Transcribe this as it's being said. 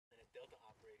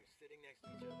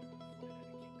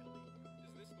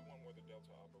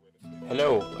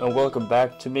Hello and welcome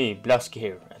back to me, Blasky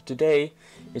here. And today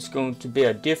it's going to be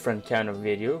a different kind of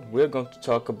video. We're going to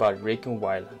talk about Recon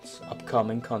Wildlands,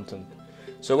 upcoming content.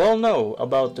 So we all know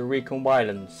about the Recon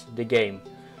Wildlands, the game.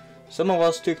 Some of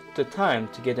us took the time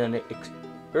to get an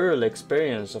early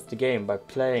experience of the game by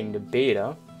playing the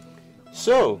beta.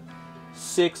 So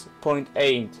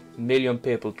 6.8 million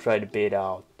people tried the beta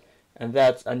out, and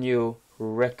that's a new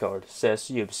record, says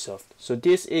Ubisoft. So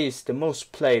this is the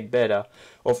most played beta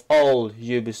of all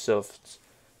Ubisoft's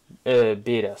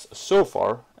betas so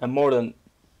far, and more than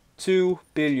 2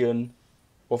 billion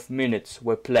of minutes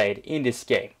were played in this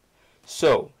game.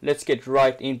 So let's get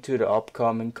right into the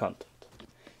upcoming content.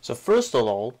 So first of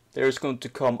all, there is going to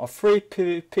come a free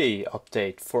PvP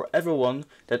update for everyone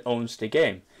that owns the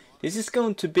game. This is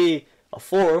going to be a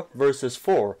 4 versus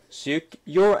 4, so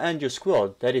you and your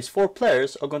squad, that is 4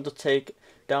 players, are going to take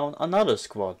down another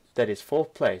squad, that is 4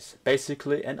 players,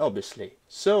 basically and obviously.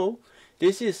 So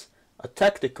this is a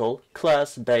tactical,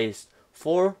 class-based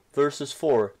 4 versus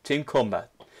 4 team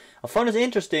combat. I find it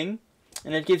interesting,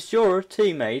 and it gives your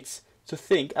teammates to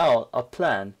think out a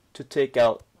plan to take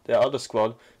out the other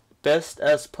squad best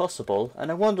as possible. And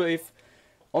I wonder if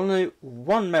only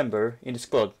one member in the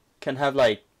squad can have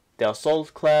like the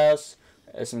assault class,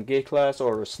 SMG class,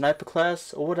 or sniper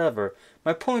class, or whatever.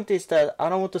 My point is that I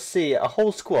don't want to see a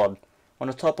whole squad on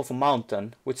the top of a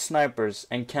mountain with snipers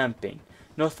and camping.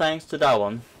 No thanks to that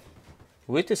one.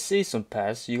 With the season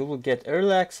pass you will get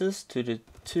early access to the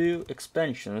 2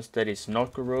 expansions, that is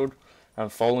Novgorod and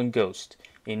Fallen Ghost.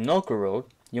 In Novgorod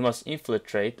you must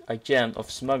infiltrate a gang of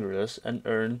smugglers and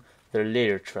earn their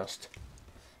leader trust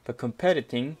by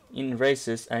competing in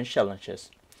races and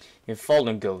challenges. In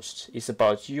Fallen Ghosts is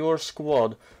about your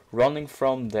squad running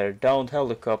from their downed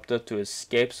helicopter to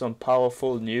escape some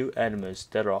powerful new enemies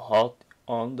that are hot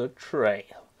on the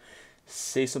trail.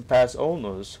 Season Pass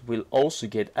owners will also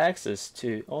get access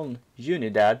to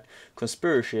Unidad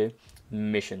conspiracy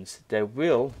missions that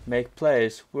will make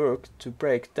players work to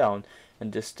break down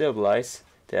and destabilize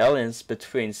the alliance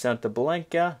between Santa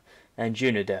Blanca and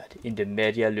Unidad in the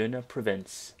Media Luna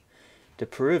province. The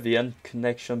Peruvian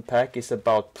Connection Pack is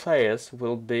about players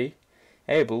will be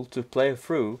able to play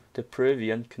through the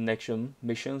Peruvian Connection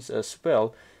missions as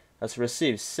well as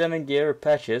receive 7 gear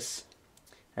patches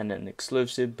and an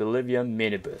exclusive Bolivian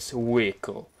minibus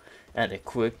vehicle and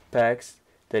equip packs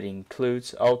that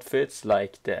includes outfits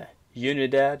like the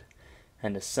Unidad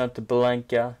and the Santa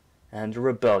Blanca and the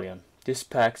Rebellion. This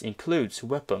pack includes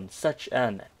weapons such as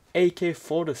an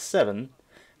AK-47,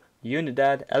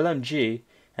 Unidad LMG,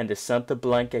 and the Santa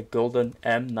Blanca Golden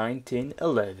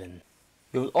M1911.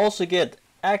 You will also get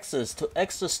access to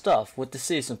extra stuff with the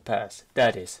Season Pass,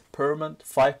 that is permanent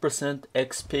 5%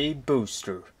 XP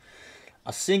booster,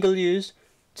 a single-use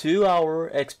 2-hour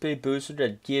XP booster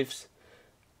that gives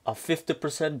a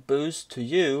 50% boost to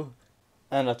you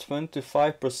and a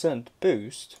 25%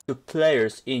 boost to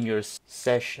players in your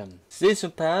session.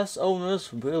 Season Pass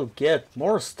owners will get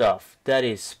more stuff, that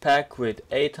is packed with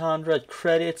 800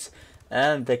 credits,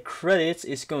 and the credits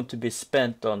is going to be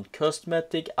spent on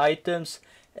cosmetic items,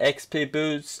 XP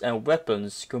boosts and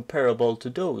weapons comparable to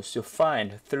those you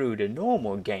find through the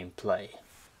normal gameplay.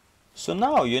 So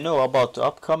now you know about the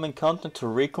upcoming content to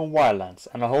Recon Wildlands,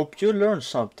 and I hope you learned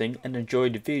something and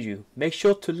enjoyed the video. Make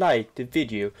sure to like the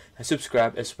video and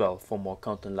subscribe as well for more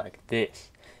content like this.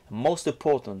 And most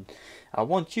important, I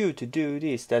want you to do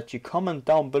this, that you comment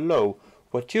down below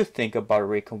what you think about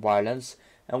Recon Wildlands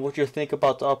and what you think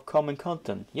about the upcoming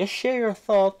content. Just share your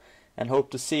thought, and hope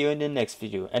to see you in the next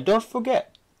video. And don't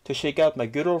forget to check out my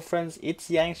good old friends It's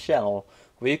Yang's channel,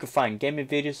 where you can find gaming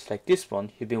videos like this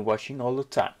one you've been watching all the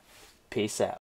time. Peace out.